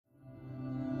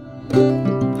आज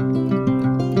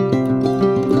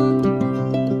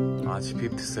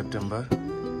 5 সেপ্টেম্বর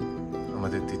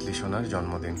আমাদের তিতলি সোনার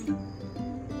জন্মদিন।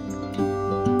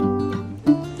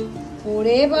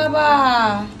 ওরে বাবা,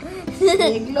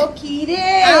 এগুলো কি রে?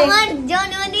 আমার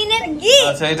জন্মদিনের গিফট।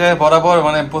 আচ্ছা, এটা বরাবর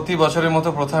মানে প্রতি বছরের মতো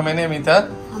প্রথা মেনে মিতা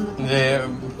যে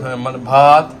মানে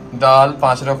ভাত, ডাল,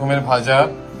 5 রকমের ভাজা,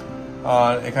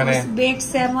 আর এখানে বেক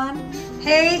স্যামন।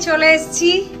 হেই চলে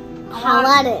এসেছি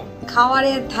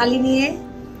খাবারের থালি নিয়ে।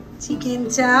 চিকেন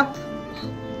চাপ।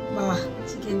 বাহ,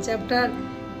 চিকেন চাপটা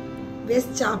বেশ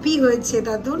চাপই হয়েছে।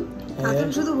 দাদুন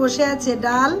শুধু বসে আছে।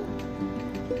 ডাল,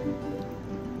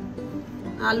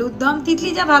 আলুর দম। তিতলি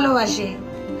যা ভালোবাসে।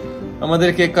 আমাদের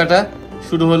কেক কাটা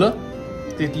শুরু হলো।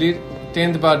 তিতলির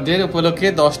 10th বার্থডে উপলক্ষে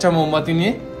 10টা মোমবাতি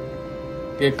নিয়ে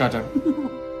কেক কাটা।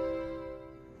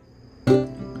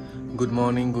 গুড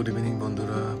মর্নিং, গুড ইভিনিং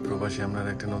বন্ধুরা, প্রবাসী আমরা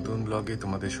একটা নতুন ব্লগে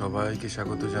তোমাদের সবাইকে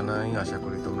স্বাগত জানাই। আশা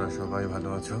করি তোমরা সবাই ভালো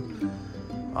আছো।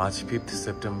 আজ 5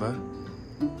 সেপ্টেম্বর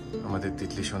আমাদের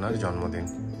তিতলি সোনার জন্মদিন।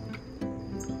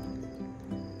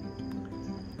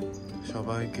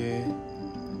 সবাইকে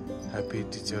হ্যাপি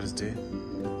টিচার্স ডে।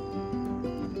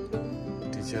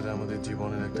 টিচার আমাদের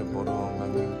জীবনের একটা বড়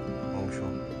অঙ্গাঙ্গী অংশ।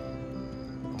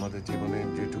 আমাদের জীবনে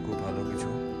যেটুকু ভালো কিছু,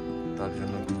 তার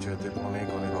জন্য টিচারদের অনেক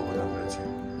অনেক অবদান রয়েছে।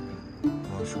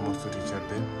 আমার সমস্ত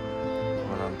টিচারদের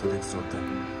আমার আন্তরিক শ্রদ্ধা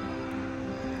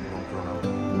এবং প্রণাম।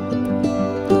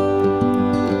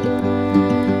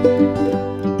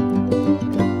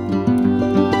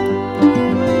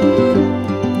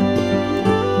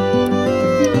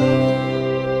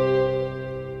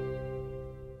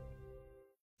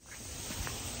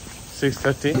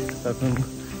 6:30 তখন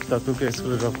তাতুকে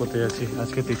স্কুলে ড্রপ করতে যাচ্ছি।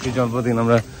 আজকে তিতলির জন্মদিন,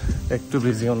 আমরা একটু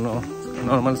বিজি, অন্য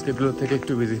নর্মাল স্কেডিউল থেকে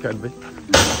একটু বিজি কাটবে।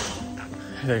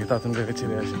 তাতুনকে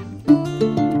ছেড়ে আসি।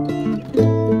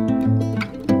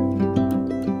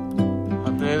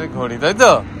 হাতের ঘড়ি, তাই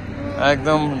তো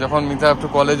একদম যখন মিতা একটু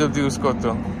কলেজ অব্দি ইউজ করতো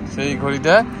সেই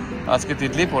ঘড়িটা আজকে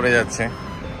তিতলি পড়ে যাচ্ছে।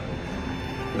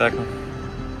 দেখো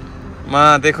মা,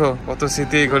 দেখো কত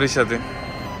স্মৃতি এই ঘড়ির সাথে।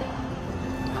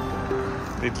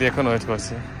 তিতলি এখন ওয়েট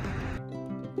করছে।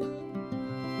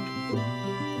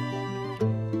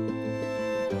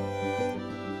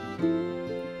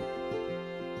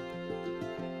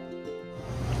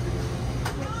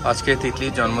 আজকে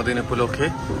তিতলির জন্মদিন উপলক্ষে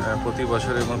প্রতি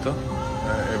বছরের মতো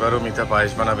এবারও মিতা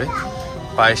পায়েস বানাবে।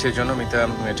 পায়েসের জন্য Mita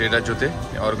tedder জোতে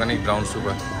organic brown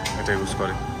sugar এটা ইউজ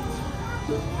করে।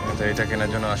 এটা কেনার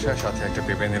জন্য আসা, সাথে একটা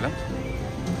পেঁপে নিলাম।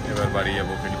 এবার বাড়ি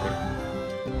যাবো ফিল করে।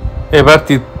 এবার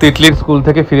তিতলির স্কুল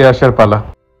থেকে ফিরে আসার পালা।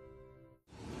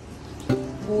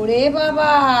 ওরে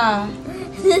বাবা,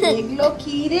 এগুলো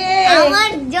কি রে?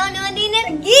 আমার জন্মদিনের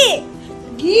গিফট।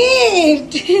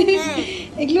 গিফট?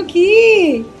 এগুলো কি?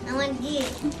 আমার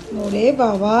গিফট। ওরে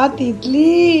বাবা,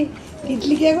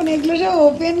 তিতলিকে এখন এগুলো সব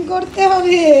ওপেন করতে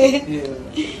হবে।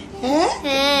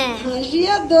 হ্যাঁ, হাসি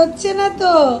আর ধরছে না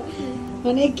তো।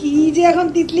 মানে কি যে এখন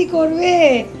তিতলি করবে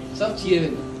সব ছিঁড়ে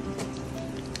দেবে।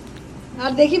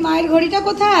 আর দেখি মায়ের ঘড়িটা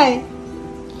কোথায়?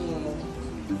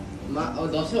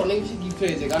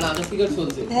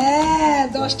 হ্যাঁ,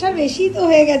 10টার বেশি তো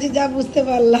হয়ে গেছে, যা বুঝতে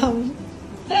পারলাম।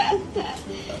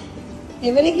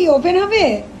 এবারে কি ওপেন হবে?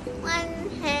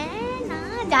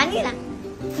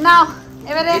 নাও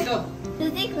এবারে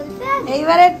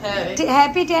এইবারে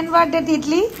হ্যাপি 10 বার্থডে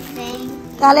তিতলি।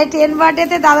 তাহলে 10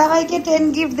 বার্থডেতে দাদাভাইকে 10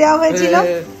 গিফট দেওয়া হয়েছিল,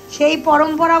 সেই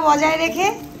পরম্পরা বজায় রেখে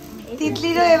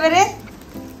তিতলিরও এবারে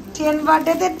 10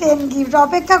 বার্থডেতে 10 গিফট।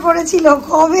 অপেক্ষা করেছিল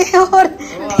কবে ওর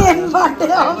 10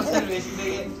 বার্থডে হবে।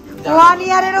 1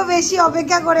 ইয়ারেরও বেশি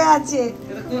অপেক্ষা করে আছে।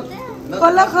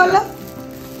 খোলো খোলো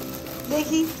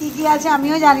দেখি কি কি আছে।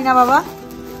 আমিও জানি না বাবা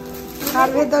তার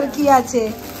ভেতর কি আছে।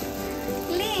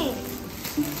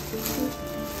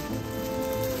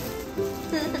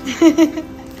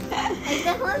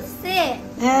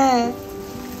 হ্যাঁ,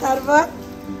 তারপর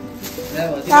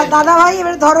দাদা ভাই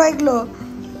এবারে ধরো এগুলো।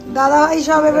 দাদা ভাই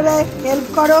সব এবারে হেল্প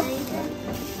করো।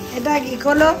 এটা কি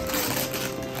খোলো?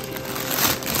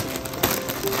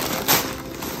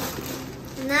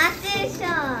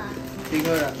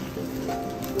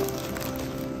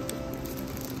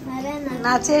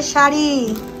 নাচের শাড়ি।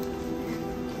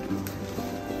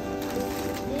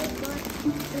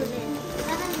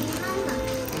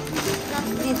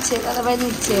 নিচ্ছে দাদা ভাই,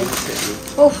 নিচ্ছে।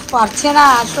 উফ, পারছে না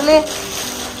আসলে।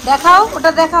 দেখাও,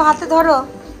 ওটা দেখাও, হাতে ধরো।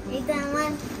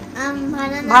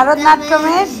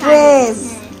 ভারতনাট্যমের ড্রেস,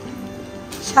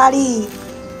 শাড়ি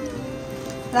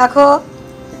রাখো।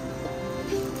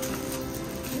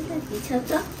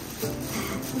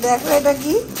 দেখো এটা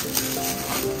কি?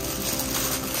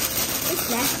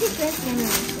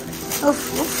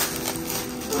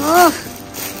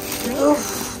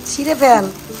 ছিঁড়ে ফেল।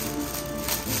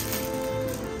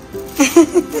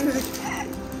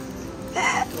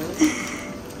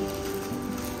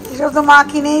 এসব তো মা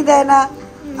কিনেই দেয় না,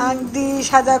 আংটি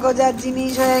সাজা গোজার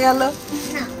জিনিস হয়ে গেল।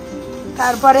 না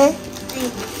তারপরে এই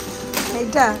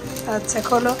এইটা আচ্ছা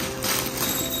খোলো।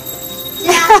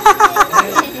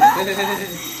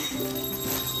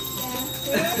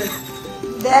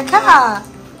 দেখা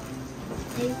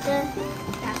এইটা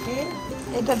কাপের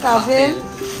এটা টাফেল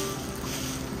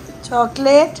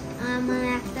চকলেট। আমার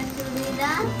একটা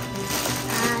চুড়িদার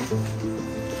আর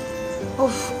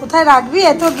উফ, কোথায় রাখবি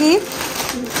এত গিফট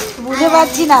বুঝে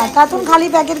পাচ্ছি না। কাতুন খালি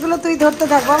প্যাকেটগুলো তুই ধরতে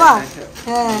থাক বাবা।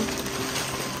 হ্যাঁ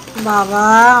বাবা,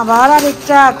 আবার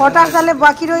আরেকটা। কটা তাহলে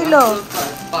বাকি রইলো?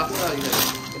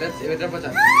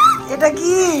 এটা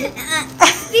কি?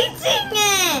 স্টিচিং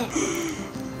এ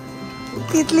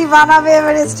তিতলি বানাবে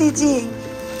এবারে স্টিচিং।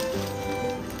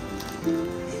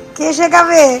 কে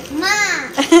শেখাবে? মা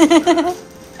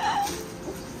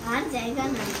আর জায়গা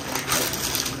নাই।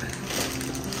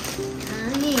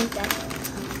 আমি এটা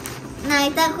না,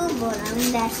 এটা খুব বড়, আমি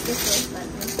দেখতে শেষ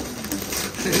পারবো।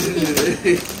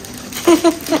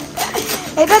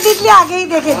 এটা তিতলি আগেই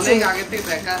দেখেছে।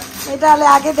 এটা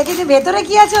আগে দেখেছে। ভেতরে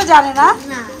কি আছে ও জানে না।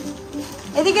 না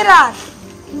এদিকে রাখ।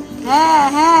 হ্যাঁ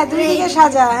হ্যাঁ, দুই দিকে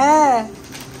সাজা। হ্যাঁ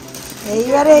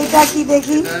এইবারে এইটা কি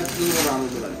দেখি।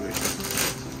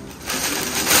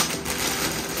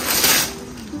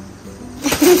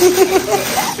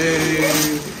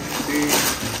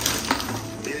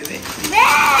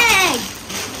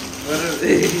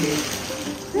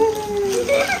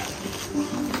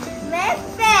 ব্যাগ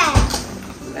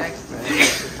ব্যাগ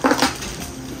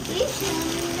কি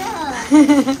সুন্দর।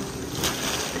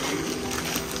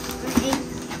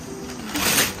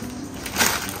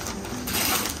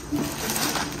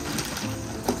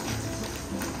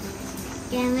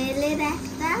 ক্যামেলের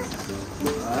একটা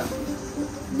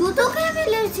দুটো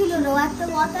ক্যামেলের ছিল না, একটা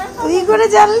ওয়াটার তুই করে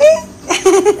জানলি?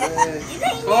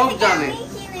 সব জানে।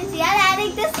 কিনেছি আর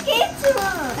আরেকটা স্কেচ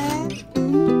আছে।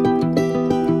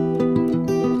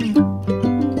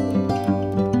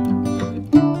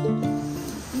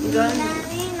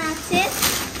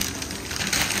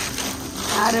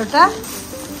 আর ওটা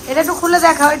এটা একটু খুলে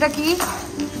দেখাও। এটা কি?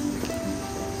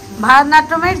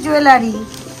 ভারতনাট্যমের জুয়েলারি,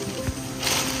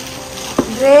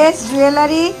 ড্রেস,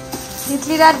 জুয়েলারি।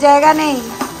 তিতলির আর জায়গা নেই।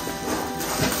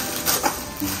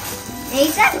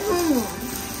 এইটা ঘুমো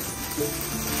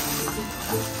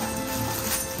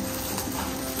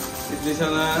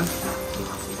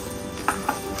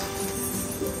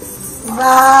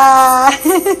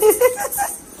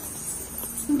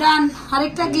ডান।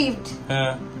 আরেকটা গিফট।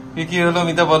 হ্যাঁ, কি হলো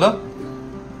মিতা বলো?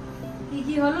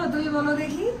 কি হলো তুই বলো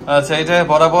দেখি। আচ্ছা, এটা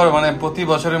বরাবর মানে প্রতি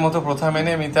বছরের মতো প্রথা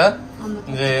মেনে মিতা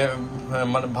যে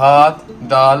মানে ভাত,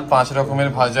 ডাল, 5 রকমের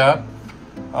ভাজা,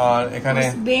 আর এখানে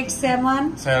বেক স্যামন,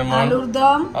 স্যালমন,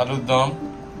 আলুর দম,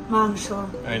 মাংস,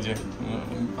 এই যে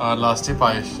আর লাস্টে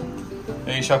পায়েস।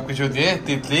 এই সব কিছু দিয়ে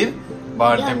তিতলির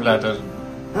বার্থডে প্ল্যাটার।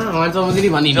 আমার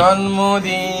জন্মদিনই বানিয়ে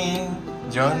জন্মদিন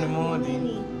জন্মদিন।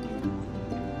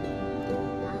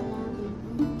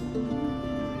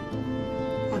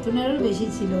 এতনেরও বেশি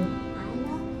ছিল।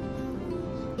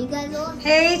 এগুলো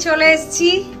এই চলে এসেছি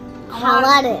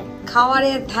খাবারে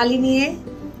খাবারের থালি নিয়ে।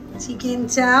 চিকেন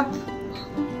চাপ।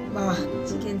 বাহ,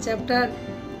 চিকেন চাপটা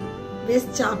বেশ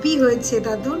চাপই হয়েছে।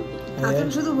 দাদুন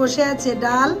শুধু বসে আছে।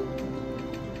 ডাল,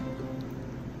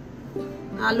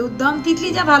 আলুর দম। তিতলি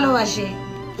যা ভালোবাসে।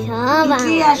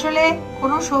 তিতলি আসলে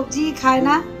কোনো সবজি খায়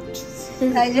না,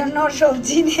 তাই জন্য ওর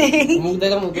সবজি নেই। মুখ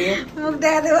দেখা মুখ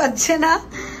দেখাতে পারছে না।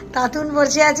 তাতুন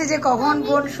বসে আছে যে কখন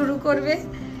বোন শুরু করবে।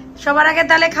 সবার আগে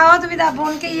তাহলে খাওয়া তুমি।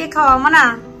 বোনকে খাওয়া মানা,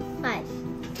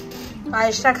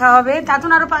 পায়েসটা খাওয়াবে। তাতুন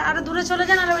আরো দূরে চলে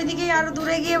যান, আর ওইদিকে আরো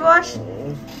দূরে গিয়ে বস।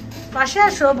 পাশে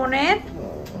আসো বোনের।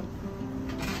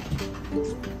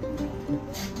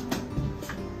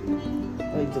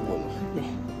 ওই তো বলো।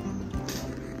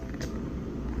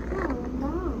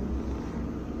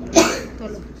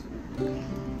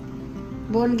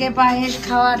 বোনকে পায়েস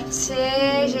খাওয়াচ্ছে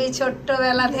সেই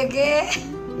ছোট্টবেলা থেকে।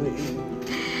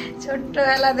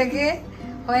 ছোট্টবেলা থেকে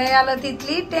হয়ে গেল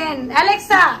তিতলি 10।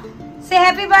 অ্যালেক্সা সে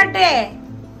হ্যাপি বার্থডে।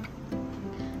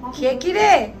 খেয়ে কি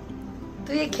রে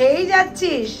তুই খেয়েই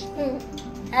যাচ্ছিস?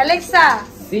 Alexa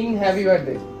Singh happy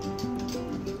birthday.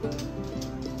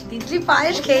 Titli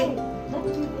পায়েস খেয়ে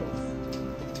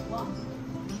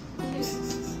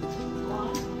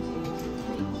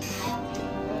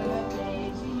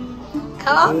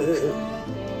খাও।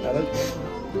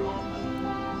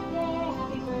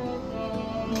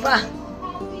 বাহ,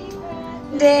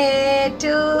 ডে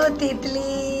টু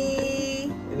তিতলি।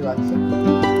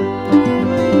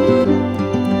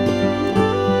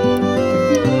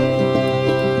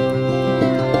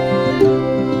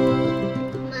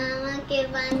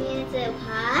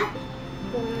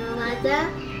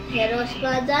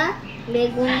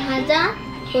 বেগুন ভাজা,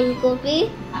 ফুলকপি,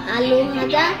 আলু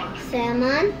ভাজা,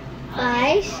 স্যামন,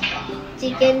 পায়েস,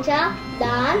 চিকেন চাপ,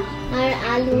 ডাল আর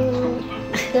আলু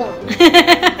দম।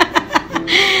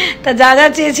 তা যা যা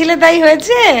চেয়েছিলে তাই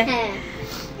হয়েছে? হ্যাঁ।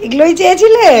 এগুলোই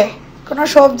চেয়েছিলে? কোনো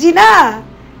সবজি না?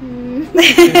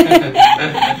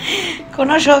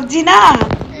 কোনো সবজি না?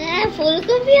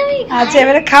 ফুলকপি আমি আচ্ছা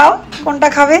এবারে খাও, কোনটা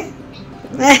খাবে?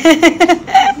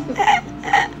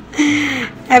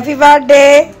 Happy birthday.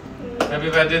 Happy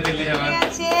birthday Titli জানা।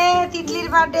 আছে তিতলির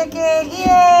বার্থডে কেক।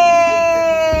 ইয়ে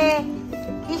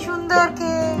কি সুন্দর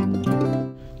কেক।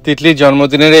 তিতলির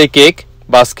জন্মদিনের এই কেক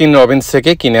বাস্কিন রবিন্স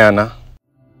থেকে কিনে আনা।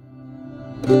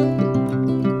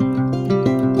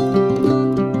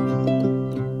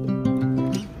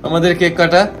 আমাদের কেক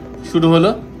কাটা শুরু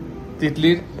হলো।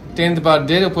 তিতলির 10th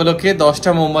বার্থডে উপলক্ষে 10টা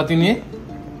মোমবাতি নিয়ে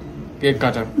কেক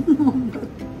কাটা।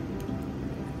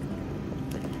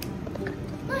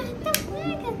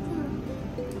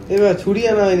 এবার ছুরি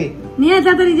আনা হয়নি। নিয়ে আয়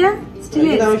তাড়াতাড়ি যা।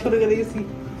 স্টিলের আমি সরে গেলে গেছি।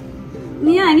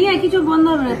 নিয়ে আয় কিছু বন্ধ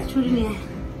হবে না, ছুরি নিয়ে আয়।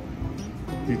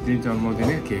 তিতলির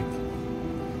জন্মদিনের cake.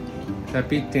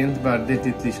 Happy 10th birthday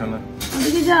Titli সোনা।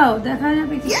 ওদিকে যাও, দেখা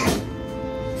যাবে কি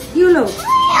কি হলো।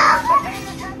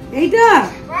 এইটা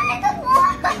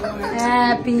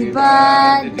happy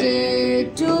birthday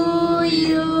to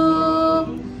you,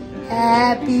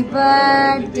 happy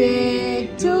birthday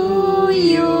to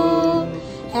you,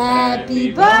 happy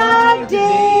birthday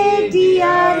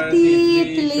dear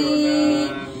Titli,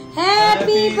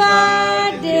 happy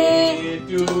birthday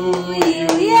to you.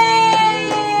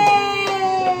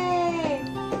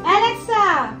 Alexa,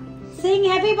 sing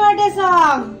happy birthday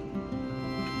song.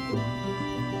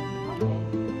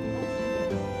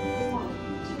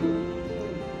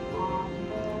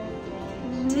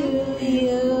 To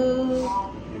you.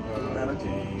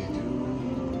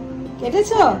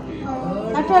 কেটেছো?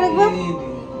 আরেকটা আরেকবার।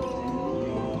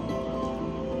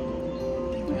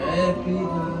 Happy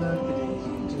birthday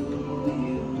to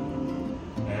you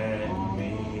and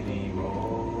many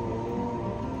more.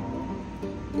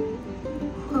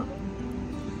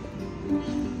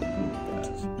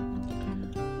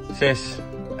 শেষ,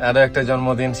 আরো একটা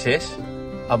জন্মদিন শেষ,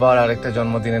 আবার আরেকটা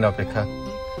জন্মদিনের অপেক্ষা।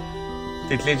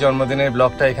 তিতলির জন্মদিনের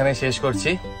ব্লগটা এখানে শেষ করছি।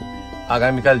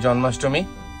 আগামীকাল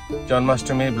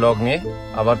জন্মাষ্টমীর ব্লগ নিয়ে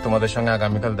আবার তোমাদের সঙ্গে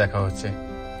আগামীকাল দেখা হচ্ছে।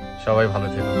 সবাই ভালো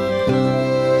থেকো।